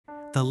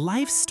The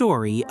life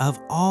story of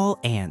all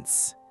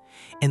ants.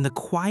 In the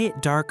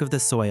quiet dark of the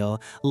soil,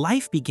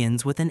 life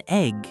begins with an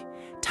egg.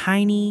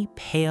 Tiny,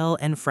 pale,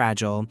 and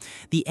fragile,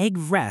 the egg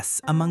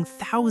rests among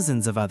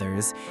thousands of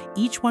others,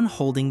 each one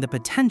holding the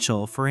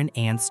potential for an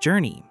ant's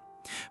journey.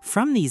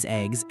 From these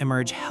eggs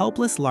emerge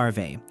helpless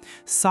larvae,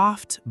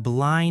 soft,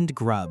 blind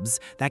grubs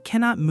that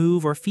cannot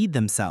move or feed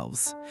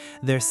themselves.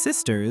 Their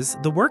sisters,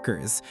 the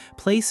workers,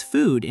 place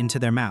food into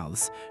their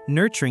mouths,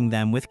 nurturing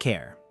them with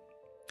care.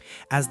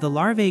 As the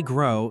larvae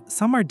grow,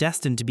 some are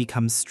destined to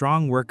become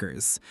strong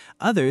workers,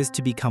 others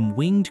to become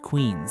winged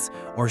queens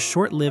or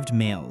short-lived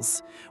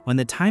males. When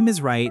the time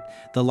is right,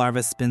 the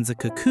larva spins a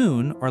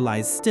cocoon or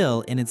lies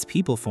still in its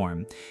pupal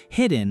form,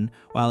 hidden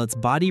while its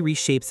body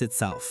reshapes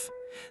itself.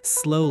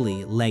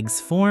 Slowly,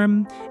 legs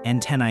form,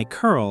 antennae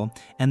curl,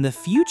 and the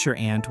future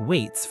ant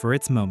waits for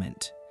its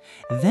moment.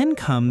 Then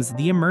comes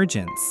the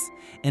emergence.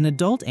 An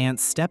adult ant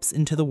steps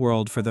into the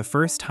world for the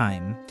first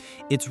time.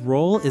 Its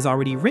role is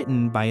already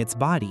written by its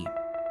body.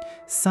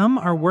 Some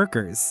are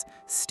workers,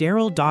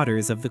 sterile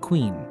daughters of the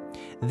queen.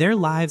 Their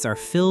lives are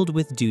filled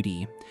with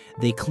duty.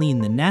 They clean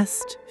the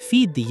nest,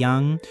 feed the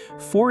young,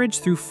 forage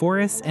through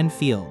forests and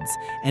fields,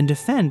 and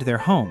defend their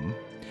home.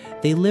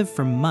 They live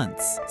for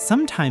months,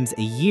 sometimes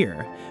a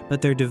year,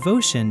 but their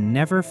devotion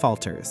never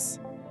falters.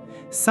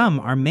 Some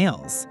are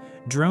males,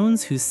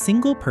 drones whose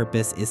single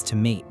purpose is to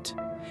mate.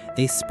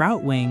 They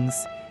sprout wings,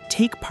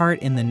 take part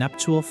in the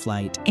nuptial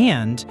flight,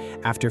 and,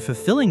 after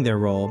fulfilling their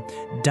role,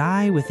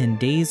 die within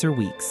days or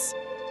weeks.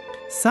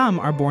 Some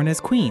are born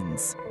as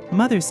queens,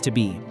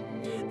 mothers-to-be.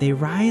 They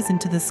rise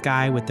into the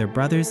sky with their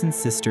brothers and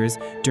sisters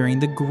during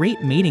the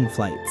great mating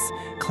flights,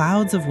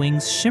 clouds of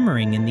wings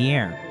shimmering in the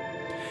air.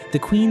 The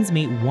queens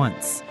mate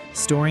once,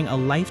 storing a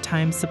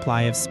lifetime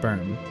supply of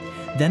sperm.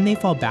 Then they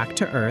fall back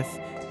to Earth,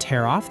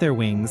 tear off their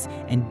wings,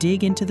 and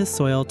dig into the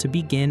soil to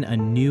begin a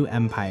new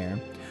empire.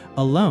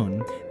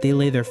 Alone, they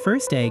lay their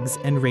first eggs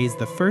and raise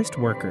the first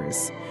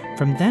workers.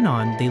 From then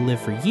on, they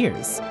live for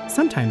years,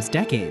 sometimes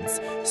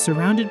decades,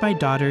 surrounded by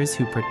daughters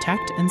who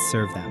protect and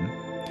serve them.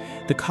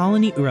 The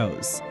colony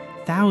grows,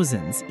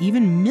 thousands,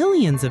 even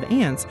millions of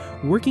ants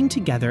working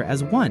together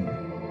as one.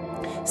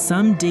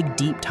 Some dig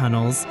deep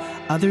tunnels,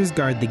 others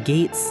guard the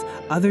gates,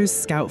 others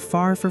scout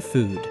far for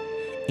food.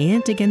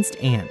 Ant against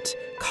ant,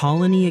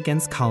 colony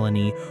against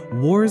colony,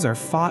 wars are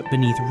fought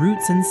beneath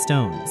roots and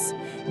stones.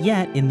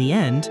 Yet, in the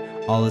end,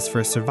 all is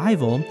for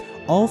survival,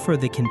 all for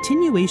the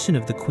continuation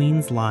of the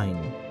queen's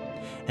line.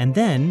 And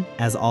then,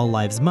 as all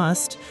lives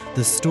must,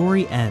 the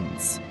story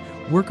ends.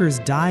 Workers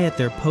die at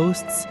their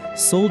posts,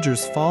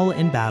 soldiers fall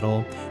in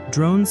battle,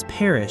 drones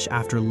perish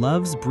after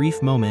love's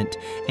brief moment,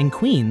 and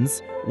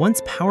queens,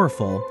 once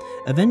powerful,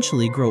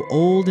 eventually grow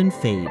old and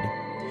fade.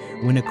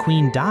 When a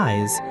queen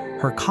dies,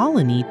 her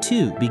colony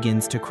too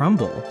begins to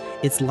crumble,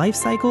 its life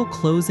cycle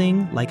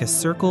closing like a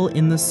circle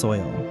in the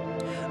soil.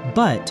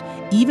 But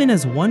even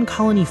as one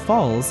colony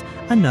falls,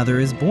 another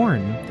is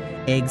born.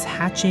 Eggs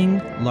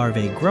hatching,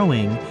 larvae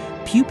growing,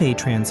 pupae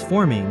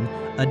transforming,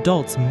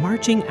 adults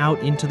marching out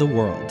into the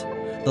world.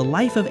 The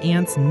life of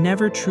ants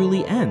never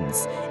truly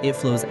ends. It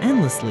flows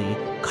endlessly,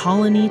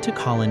 colony to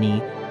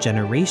colony,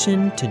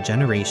 generation to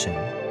generation.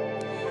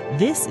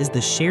 This is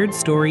the shared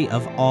story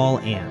of all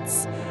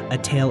ants, a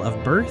tale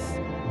of birth,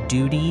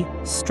 duty,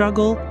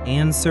 struggle,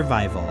 and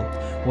survival,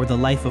 where the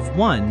life of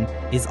one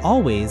is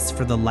always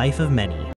for the life of many.